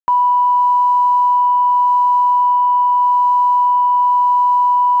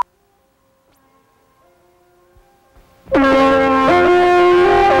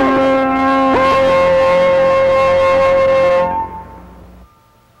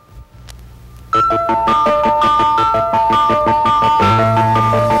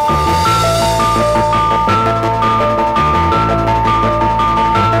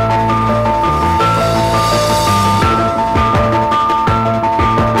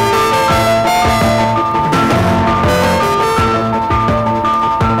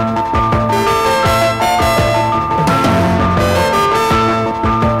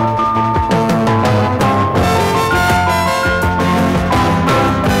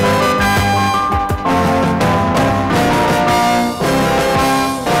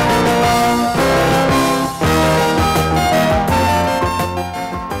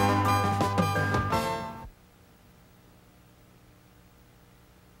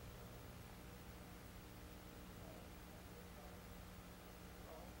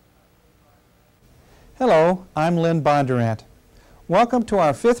Hello, I'm Lynn Bondurant. Welcome to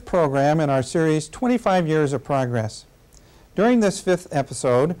our fifth program in our series 25 Years of Progress. During this fifth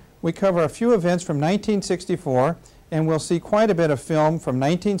episode, we cover a few events from 1964 and we'll see quite a bit of film from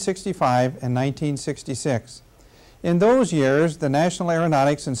 1965 and 1966. In those years, the National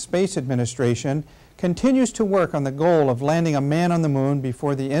Aeronautics and Space Administration continues to work on the goal of landing a man on the moon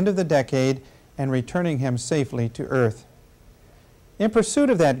before the end of the decade and returning him safely to Earth. In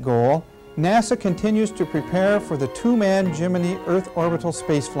pursuit of that goal, NASA continues to prepare for the two-man Gemini Earth orbital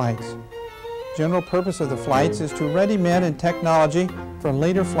space flights. General purpose of the flights is to ready men and technology for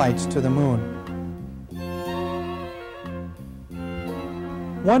later flights to the moon.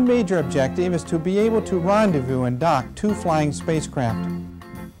 One major objective is to be able to rendezvous and dock two flying spacecraft.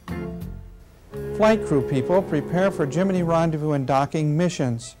 Flight crew people prepare for Gemini rendezvous and docking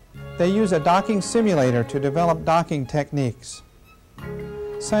missions. They use a docking simulator to develop docking techniques.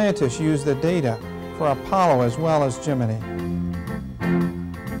 Scientists use the data for Apollo as well as Gemini.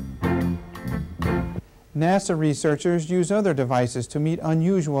 NASA researchers use other devices to meet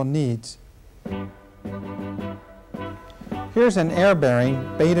unusual needs. Here's an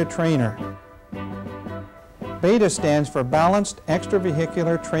air-bearing Beta trainer. Beta stands for Balanced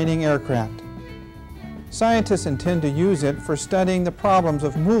Extravehicular Training Aircraft. Scientists intend to use it for studying the problems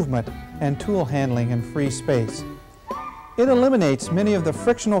of movement and tool handling in free space. It eliminates many of the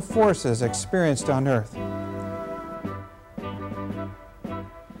frictional forces experienced on Earth.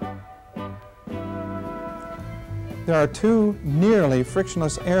 There are two nearly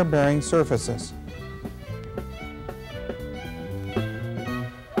frictionless air-bearing surfaces.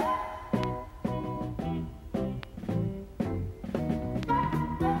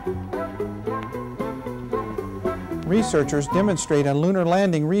 Researchers demonstrate a lunar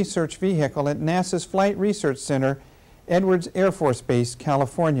landing research vehicle at NASA's Flight Research Center, Edwards Air Force Base,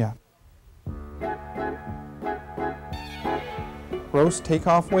 California. Gross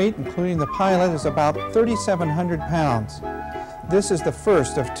takeoff weight, including the pilot, is about 3,700 pounds. This is the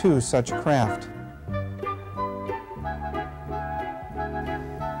first of two such craft.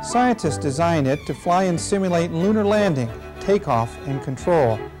 Scientists designed it to fly and simulate lunar landing, takeoff, and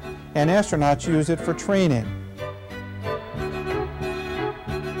control, and astronauts use it for training.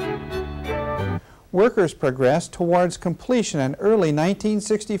 Workers progressed towards completion in early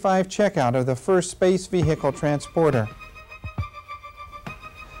 1965 checkout of the first space vehicle transporter.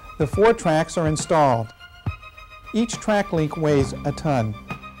 The 4 tracks are installed. Each track link weighs a ton.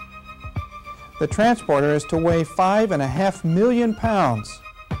 The transporter is to weigh 5.5 million pounds.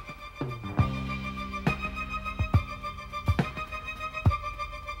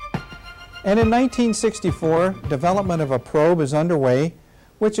 And in 1964, development of a probe is underway,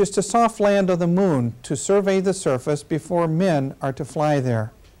 which is to soft land on the moon to survey the surface before men are to fly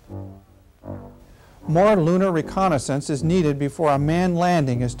there. More lunar reconnaissance is needed before a manned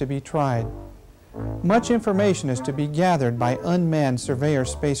landing is to be tried. Much information is to be gathered by unmanned Surveyor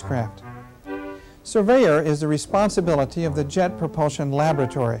spacecraft. Surveyor is the responsibility of the Jet Propulsion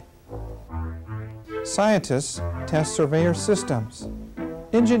Laboratory. Scientists test Surveyor systems.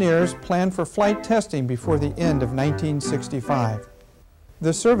 Engineers plan for flight testing before the end of 1965.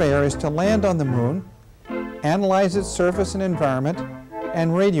 The Surveyor is to land on the moon, analyze its surface and environment,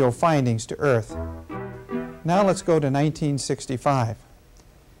 and radio findings to Earth. Now let's go to 1965.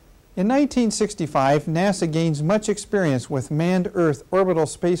 In 1965, NASA gains much experience with manned Earth orbital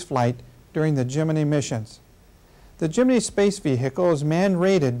spaceflight during the Gemini missions. The Gemini space vehicle is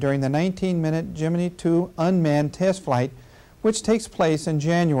man-rated during the 19-minute Gemini 2 unmanned test flight, which takes place in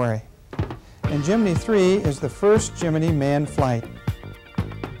January. And Gemini 3 is the first Gemini manned flight.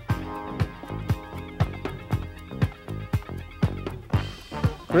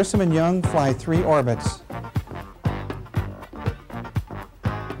 Grissom and Young fly 3 orbits.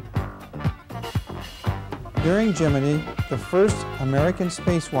 During Gemini, The first American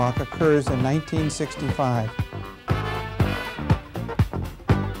spacewalk occurs in 1965.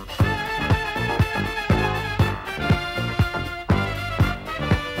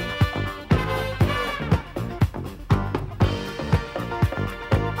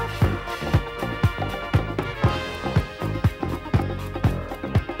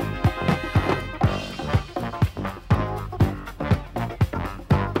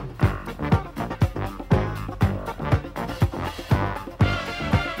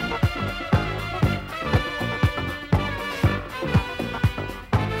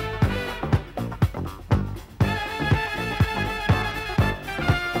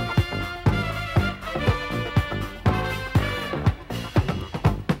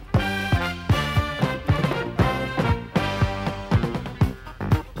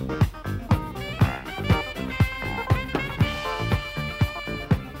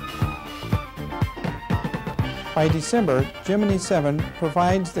 By December, Gemini 7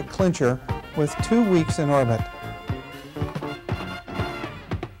 provides the clincher with 2 weeks in orbit.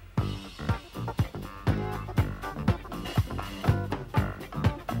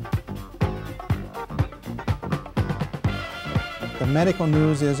 The medical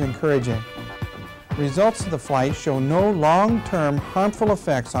news is encouraging. Results of the flight show no long-term harmful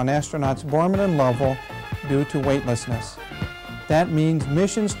effects on astronauts Borman and Lovell due to weightlessness. That means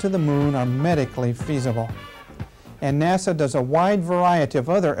missions to the moon are medically feasible. And NASA does a wide variety of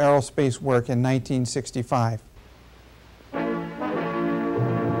other aerospace work in 1965.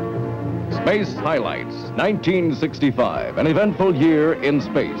 Space Highlights, 1965, an eventful year in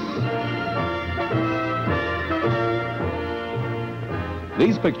space.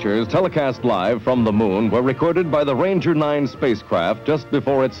 These pictures, telecast live from the moon, were recorded by the Ranger 9 spacecraft just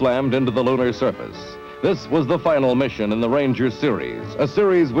before it slammed into the lunar surface. This was the final mission in the Ranger series, a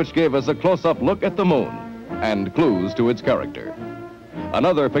series which gave us a close-up look at the moon and clues to its character.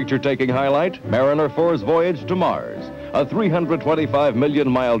 Another picture-taking highlight, Mariner 4's voyage to Mars, a 325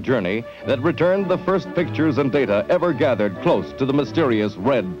 million-mile journey that returned the first pictures and data ever gathered close to the mysterious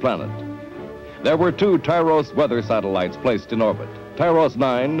red planet. There were 2 Tyros weather satellites placed in orbit, Tyros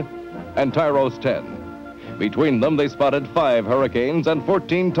 9 and Tyros 10. Between them, they spotted 5 hurricanes and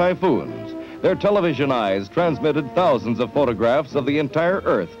 14 typhoons. Their television eyes transmitted thousands of photographs of the entire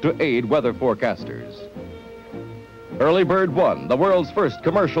Earth to aid weather forecasters. Early Bird 1, the world's first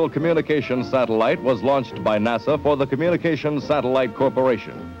commercial communications satellite, was launched by NASA for the Communications Satellite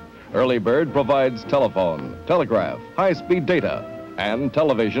Corporation. Early Bird provides telephone, telegraph, high-speed data, and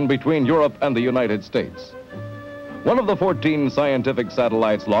television between Europe and the United States. One of the 14 scientific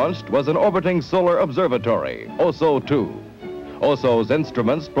satellites launched was an orbiting solar observatory, OSO-2. OSO's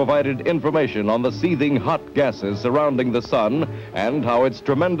instruments provided information on the seething hot gases surrounding the sun and how its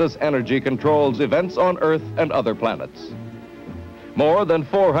tremendous energy controls events on Earth and other planets. More than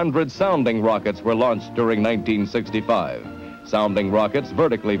 400 sounding rockets were launched during 1965. Sounding rockets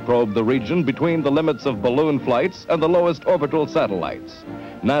vertically probed the region between the limits of balloon flights and the lowest orbital satellites.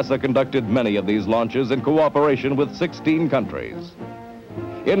 NASA conducted many of these launches in cooperation with 16 countries.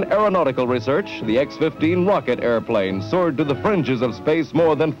 In aeronautical research, the X-15 rocket airplane soared to the fringes of space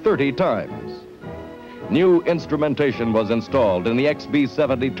more than 30 times. New instrumentation was installed in the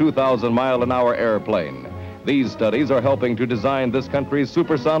XB-70 2,000-mile-an-hour airplane. These studies are helping to design this country's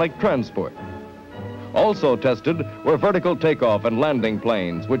supersonic transport. Also tested were vertical takeoff and landing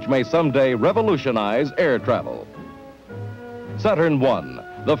planes, which may someday revolutionize air travel. Saturn 1.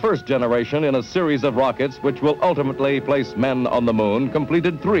 The first generation in a series of rockets which will ultimately place men on the moon,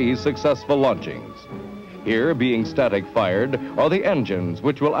 completed 3 successful launchings. Here, being static fired, are the engines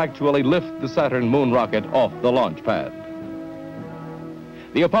which will actually lift the Saturn moon rocket off the launch pad.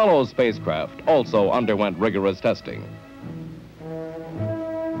 The Apollo spacecraft also underwent rigorous testing.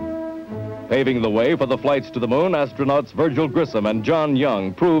 Paving the way for the flights to the moon, astronauts Virgil Grissom and John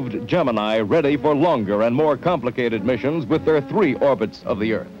Young proved Gemini ready for longer and more complicated missions with their 3 orbits of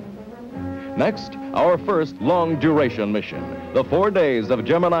the Earth. Next, our first long-duration mission, the 4 days of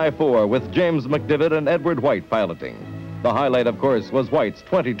Gemini 4 with James McDivitt and Edward White piloting. The highlight, of course, was White's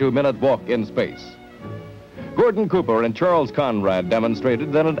 22-minute walk in space. Gordon Cooper and Charles Conrad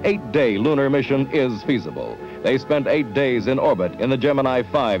demonstrated that an 8-day lunar mission is feasible. They spent 8 days in orbit in the Gemini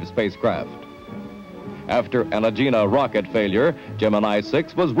 5 spacecraft. After an Agena rocket failure, Gemini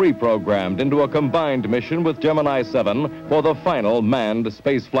 6 was reprogrammed into a combined mission with Gemini 7 for the final manned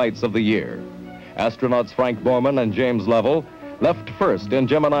space flights of the year. Astronauts Frank Borman and James Lovell left first in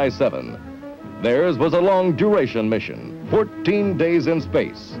Gemini 7. Theirs was a long-duration mission, 14 days in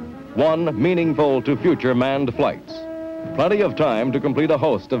space, one meaningful to future manned flights. Plenty of time to complete a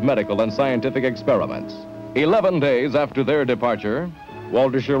host of medical and scientific experiments. 11 days after their departure,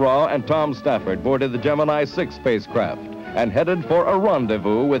 Walter Schirra and Tom Stafford boarded the Gemini 6 spacecraft and headed for a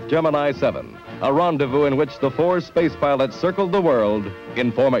rendezvous with Gemini 7, a rendezvous in which the 4 space pilots circled the world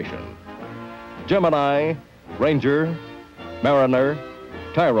in formation. Gemini, Ranger, Mariner,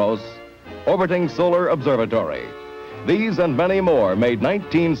 Tyros, orbiting Solar Observatory. These and many more made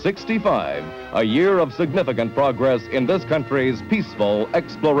 1965 a year of significant progress in this country's peaceful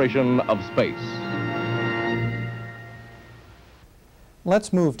exploration of space.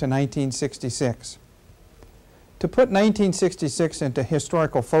 Let's move to 1966. To put 1966 into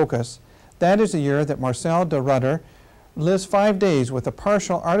historical focus, that is the year that Marcel de Rutter lives 5 days with a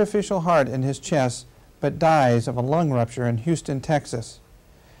partial artificial heart in his chest, but dies of a lung rupture in Houston, Texas.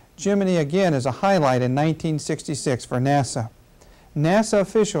 Gemini again is a highlight in 1966 for NASA. NASA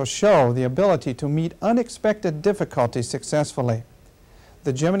officials show the ability to meet unexpected difficulties successfully.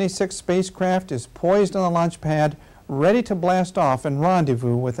 The Gemini 6 spacecraft is poised on the launch pad, ready to blast off and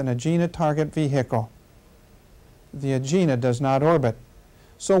rendezvous with an Agena target vehicle. The Agena does not orbit,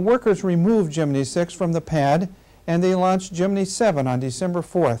 so workers removed Gemini 6 from the pad and they launched Gemini 7 on December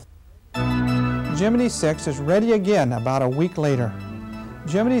 4th. Gemini 6 is ready again about a week later.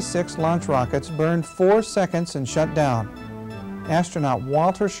 Gemini 6 launch rockets burned 4 seconds and shut down. Astronaut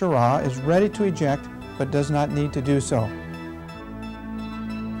Walter Schirra is ready to eject but does not need to do so.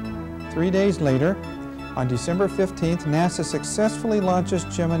 3 days later, on December 15th, NASA successfully launches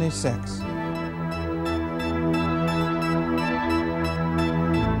Gemini 6.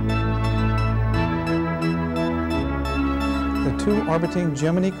 The 2 orbiting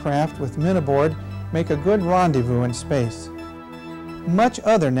Gemini craft with men aboard make a good rendezvous in space. Much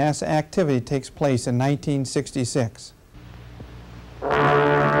other NASA activity takes place in 1966.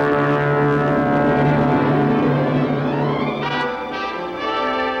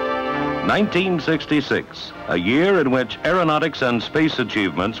 1966, a year in which aeronautics and space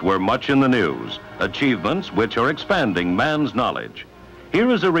achievements were much in the news, achievements which are expanding man's knowledge. Here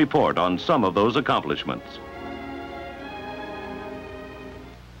is a report on some of those accomplishments.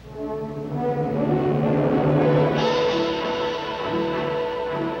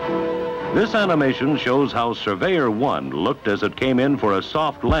 This animation shows how Surveyor 1 looked as it came in for a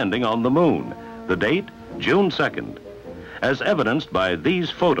soft landing on the moon. The date, June 2nd. As evidenced by these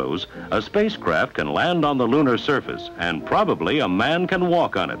photos, a spacecraft can land on the lunar surface, and probably a man can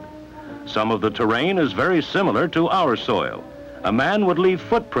walk on it. Some of the terrain is very similar to our soil. A man would leave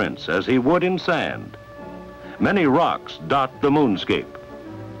footprints as he would in sand. Many rocks dot the moonscape.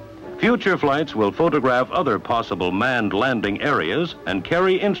 Future flights will photograph other possible manned landing areas and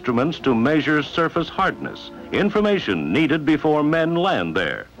carry instruments to measure surface hardness, information needed before men land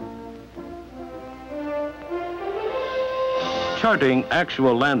there. Charting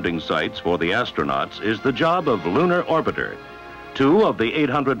actual landing sites for the astronauts is the job of Lunar Orbiter. 2 of the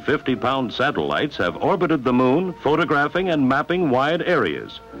 850-pound satellites have orbited the moon, photographing and mapping wide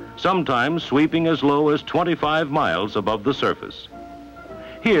areas, sometimes sweeping as low as 25 miles above the surface.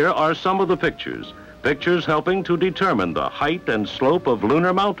 Here are some of the pictures helping to determine the height and slope of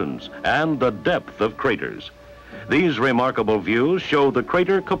lunar mountains and the depth of craters. These remarkable views show the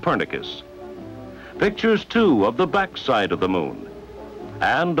crater Copernicus. Pictures, too, of the backside of the moon,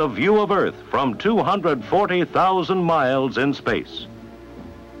 and a view of Earth from 240,000 miles in space.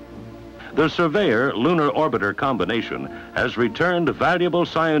 The Surveyor Lunar Orbiter combination has returned valuable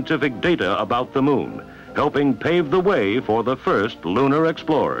scientific data about the moon, helping pave the way for the first lunar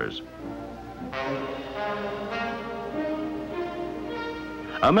explorers.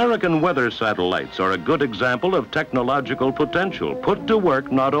 American weather satellites are a good example of technological potential put to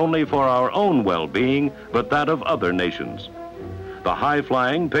work not only for our own well-being, but that of other nations. The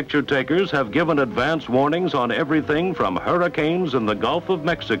high-flying picture takers have given advance warnings on everything from hurricanes in the Gulf of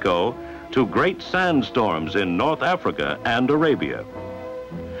Mexico to great sandstorms in North Africa and Arabia.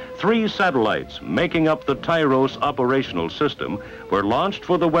 3 satellites making up the Tyros operational system were launched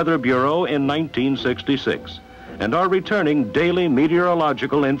for the Weather Bureau in 1966 and are returning daily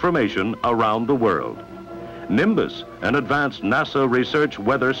meteorological information around the world. Nimbus, an advanced NASA research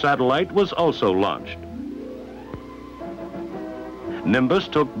weather satellite, was also launched. Nimbus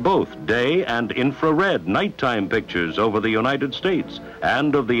took both day and infrared nighttime pictures over the United States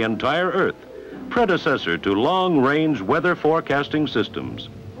and of the entire Earth, predecessor to long-range weather forecasting systems.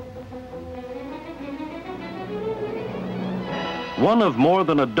 One of more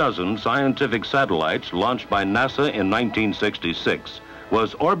than a dozen scientific satellites launched by NASA in 1966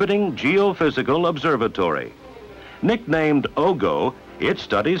 was Orbiting Geophysical Observatory. Nicknamed OGO, it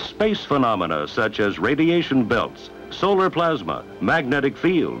studies space phenomena such as radiation belts, solar plasma, magnetic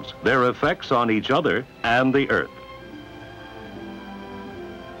fields, their effects on each other and the Earth.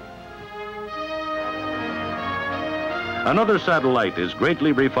 Another satellite is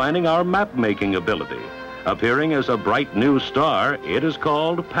greatly refining our map-making ability. Appearing as a bright new star, it is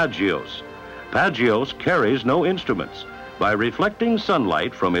called Pagios. Pagios carries no instruments. By reflecting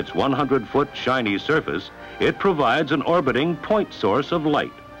sunlight from its 100-foot shiny surface, it provides an orbiting point source of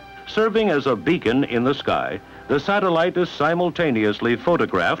light. Serving as a beacon in the sky, the satellite is simultaneously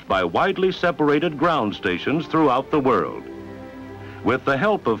photographed by widely separated ground stations throughout the world. With the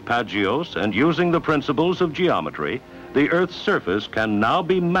help of Pagios and using the principles of geometry, the Earth's surface can now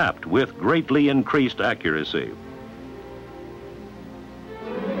be mapped with greatly increased accuracy.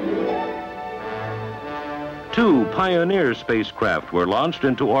 Two Pioneer spacecraft were launched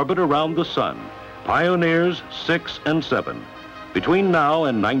into orbit around the Sun, Pioneers 6 and 7. Between now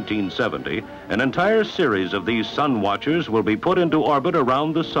and 1970, an entire series of these sun watchers will be put into orbit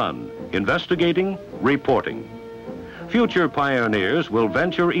around the Sun, investigating, reporting. Future Pioneers will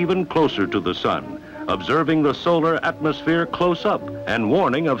venture even closer to the Sun, observing the solar atmosphere close up and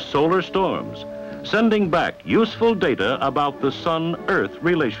warning of solar storms, sending back useful data about the Sun-Earth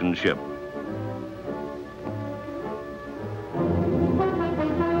relationship.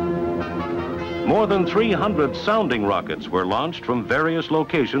 More than 300 sounding rockets were launched from various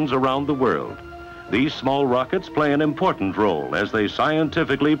locations around the world. These small rockets play an important role as they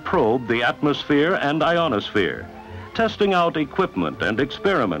scientifically probe the atmosphere and ionosphere, testing out equipment and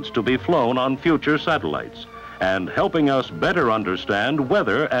experiments to be flown on future satellites, and helping us better understand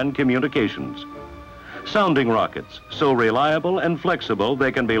weather and communications. Sounding rockets, so reliable and flexible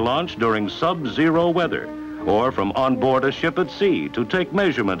they can be launched during sub-zero weather, or from on board a ship at sea to take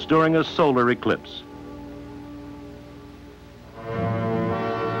measurements during a solar eclipse.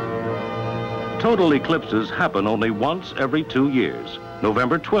 Total eclipses happen only once every 2 years.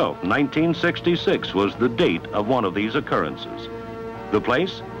 November 12, 1966 was the date of one of these occurrences. The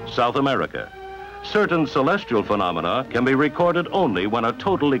place, South America. Certain celestial phenomena can be recorded only when a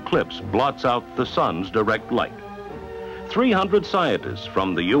total eclipse blots out the sun's direct light. 300 scientists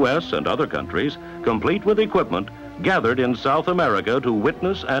from the U.S. and other countries, complete with equipment, gathered in South America to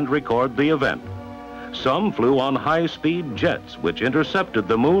witness and record the event. Some flew on high-speed jets which intercepted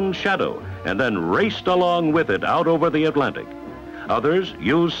the moon's shadow and then raced along with it out over the Atlantic. Others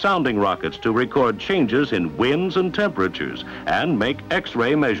used sounding rockets to record changes in winds and temperatures and make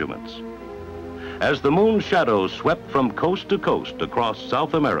X-ray measurements. As the moon's shadow swept from coast to coast across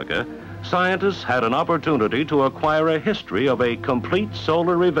South America, scientists had an opportunity to acquire a history of a complete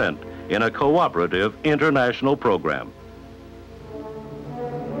solar event in a cooperative international program.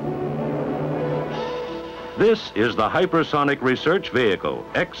 This is the hypersonic research vehicle,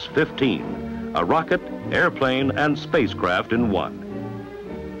 X-15, a rocket, airplane, and spacecraft in one.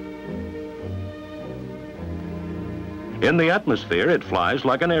 In the atmosphere, it flies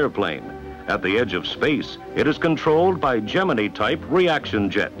like an airplane. At the edge of space, it is controlled by Gemini-type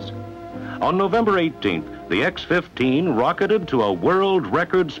reaction jets. On November 18th, the X-15 rocketed to a world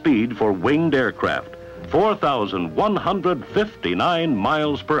record speed for winged aircraft, 4,159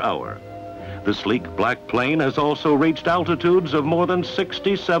 miles per hour. The sleek black plane has also reached altitudes of more than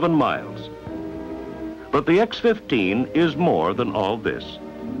 67 miles. But the X-15 is more than all this.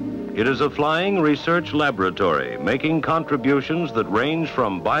 It is a flying research laboratory making contributions that range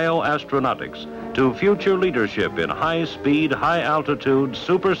from bioastronautics to future leadership in high-speed, high-altitude,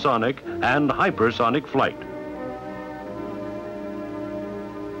 supersonic, and hypersonic flight.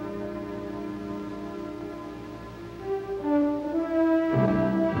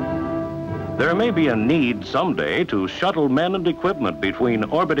 There may be a need someday to shuttle men and equipment between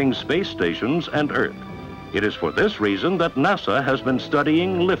orbiting space stations and Earth. It is for this reason that NASA has been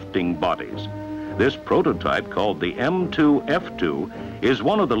studying lifting bodies. This prototype, called the M2F2, is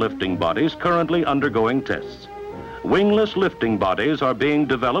one of the lifting bodies currently undergoing tests. Wingless lifting bodies are being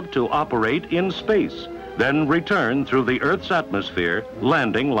developed to operate in space, then return through the Earth's atmosphere,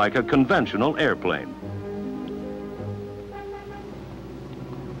 landing like a conventional airplane.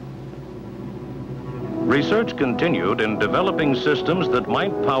 Research continued in developing systems that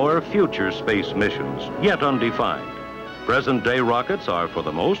might power future space missions, yet undefined. Present-day rockets are, for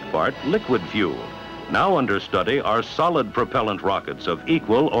the most part, liquid fuel. Now under study are solid propellant rockets of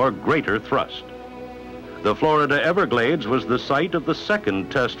equal or greater thrust. The Florida Everglades was the site of the second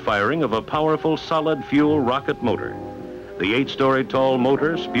test firing of a powerful solid fuel rocket motor. The 8-story tall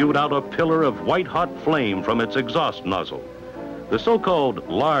motor spewed out a pillar of white-hot flame from its exhaust nozzle. The so-called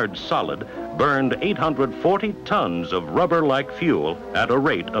large solid burned 840 tons of rubber-like fuel at a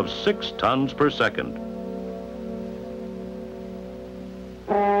rate of 6 tons per second.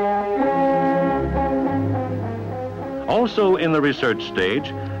 Also in the research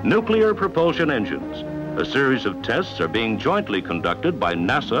stage, nuclear propulsion engines. A series of tests are being jointly conducted by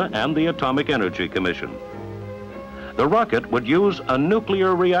NASA and the Atomic Energy Commission. The rocket would use a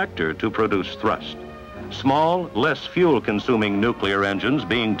nuclear reactor to produce thrust. Small, less fuel-consuming nuclear engines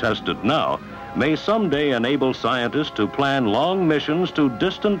being tested now may someday enable scientists to plan long missions to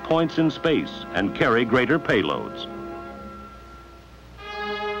distant points in space and carry greater payloads.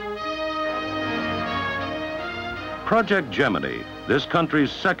 Project Gemini, this country's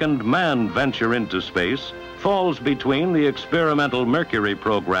second manned venture into space, falls between the experimental Mercury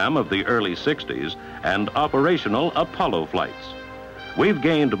program of the early 60s and operational Apollo flights. We've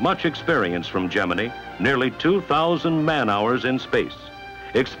gained much experience from Gemini, nearly 2,000 man-hours in space,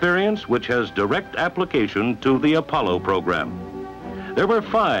 experience which has direct application to the Apollo program. There were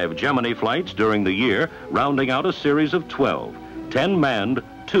 5 Gemini flights during the year, rounding out a series of 12, 10 manned,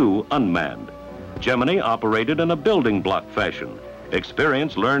 2 unmanned. Gemini operated in a building block fashion.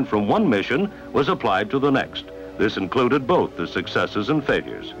 Experience learned from one mission was applied to the next. This included both the successes and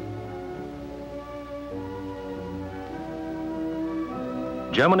failures.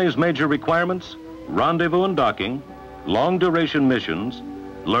 Gemini's major requirements: rendezvous and docking, long-duration missions,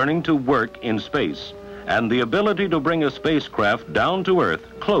 learning to work in space, and the ability to bring a spacecraft down to Earth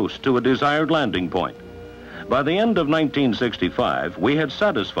close to a desired landing point. By the end of 1965, we had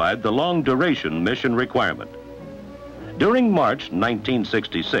satisfied the long-duration mission requirement. During March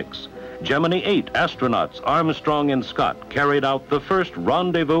 1966, Gemini 8 astronauts Armstrong and Scott carried out the first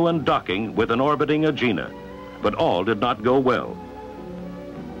rendezvous and docking with an orbiting Agena, but all did not go well.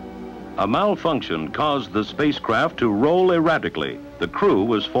 A malfunction caused the spacecraft to roll erratically. The crew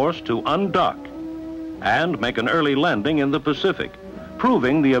was forced to undock and make an early landing in the Pacific,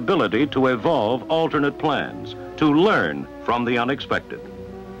 proving the ability to evolve alternate plans, to learn from the unexpected.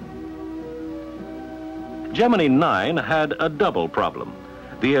 Gemini 9 had a double problem.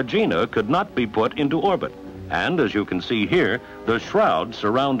 The Agena could not be put into orbit, and as you can see here, the shroud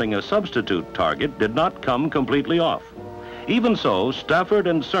surrounding a substitute target did not come completely off. Even so, Stafford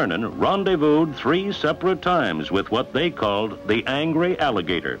and Cernan rendezvoused 3 separate times with what they called the angry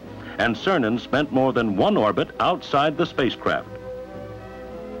alligator, and Cernan spent more than 1 orbit outside the spacecraft.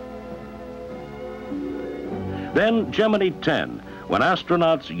 Then Gemini 10, when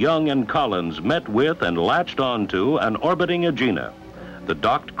astronauts Young and Collins met with and latched onto an orbiting Agena. The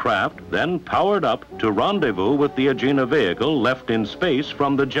docked craft then powered up to rendezvous with the Agena vehicle left in space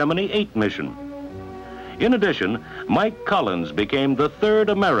from the Gemini 8 mission. In addition, Mike Collins became the 3rd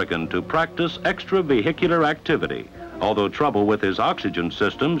American to practice extravehicular activity, although trouble with his oxygen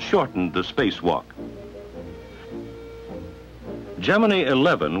system shortened the spacewalk. Gemini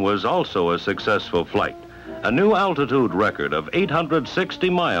 11 was also a successful flight. A new altitude record of 860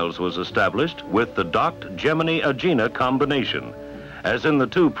 miles was established with the docked Gemini-Agena combination. As in the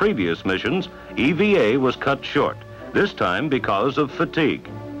 2 previous missions, EVA was cut short, this time because of fatigue.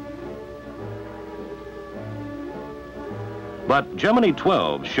 But Gemini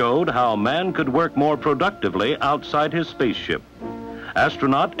 12 showed how man could work more productively outside his spaceship.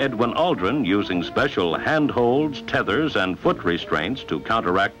 Astronaut Edwin Aldrin, using special handholds, tethers, and foot restraints to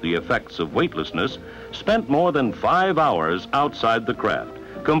counteract the effects of weightlessness, spent more than 5 hours outside the craft,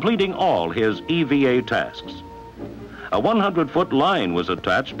 completing all his EVA tasks. A 100-foot line was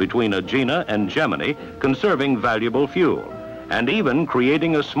attached between Agena and Gemini, conserving valuable fuel, and even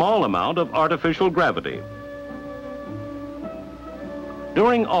creating a small amount of artificial gravity.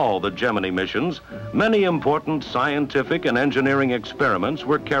 During all the Gemini missions, many important scientific and engineering experiments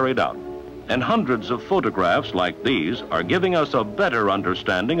were carried out, and hundreds of photographs like these are giving us a better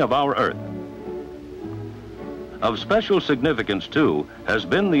understanding of our Earth. Of special significance, too, has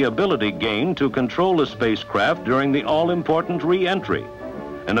been the ability gained to control a spacecraft during the all-important re-entry,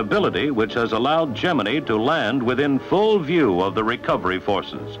 an ability which has allowed Gemini to land within full view of the recovery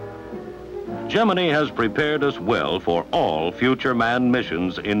forces. Gemini has prepared us well for all future manned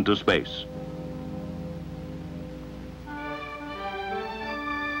missions into space.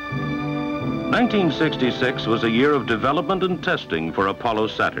 "1966 was a year of development and testing for Apollo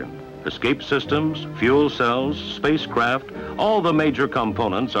Saturn. Escape systems, fuel cells, spacecraft, all the major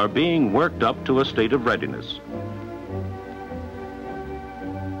components are being worked up to a state of readiness.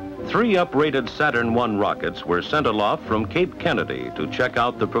 3 uprated Saturn I rockets were sent aloft from Cape Kennedy to check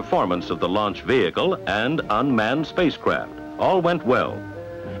out the performance of the launch vehicle and unmanned spacecraft. All went well,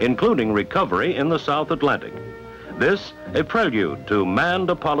 including recovery in the South Atlantic. This a prelude to manned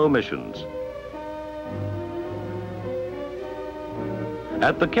Apollo missions.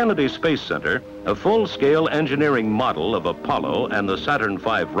 At the Kennedy Space Center, a full-scale engineering model of Apollo and the Saturn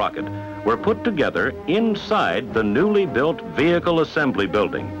V rocket were put together inside the newly built Vehicle Assembly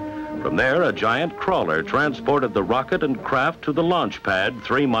Building. From there, a giant crawler transported the rocket and craft to the launch pad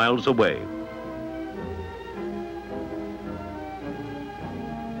 3 miles away.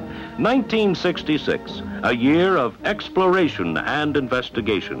 1966, a year of exploration and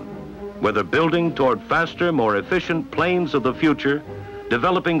investigation, whether building toward faster, more efficient planes of the future,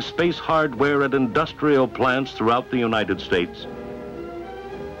 developing space hardware at industrial plants throughout the United States,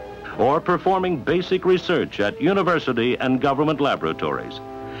 or performing basic research at university and government laboratories.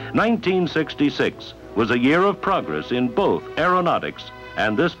 1966 was a year of progress in both aeronautics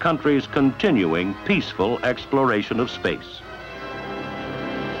and this country's continuing peaceful exploration of space.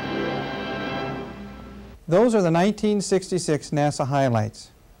 Those are the 1966 NASA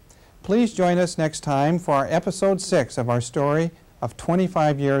highlights. Please join us next time for our episode 6 of our story of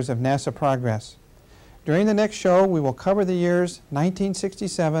 25 years of NASA progress. During the next show, we will cover the years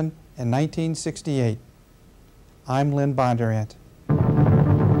 1967 and 1968. I'm Lynn Bondurant.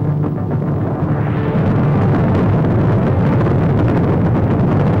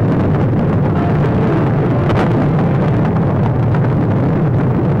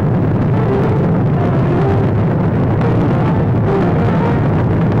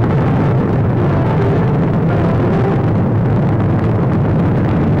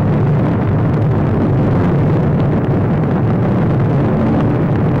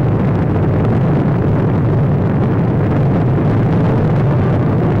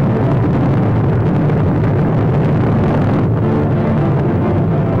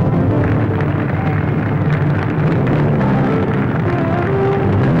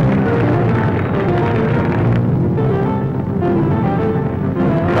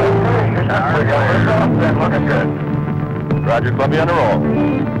 Looking good. Roger, Columbia on the roll.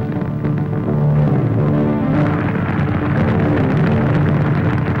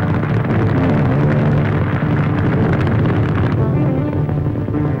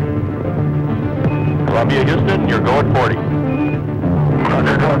 Columbia, Houston, you're going 40.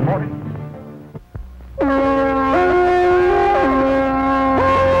 Roger, going 40.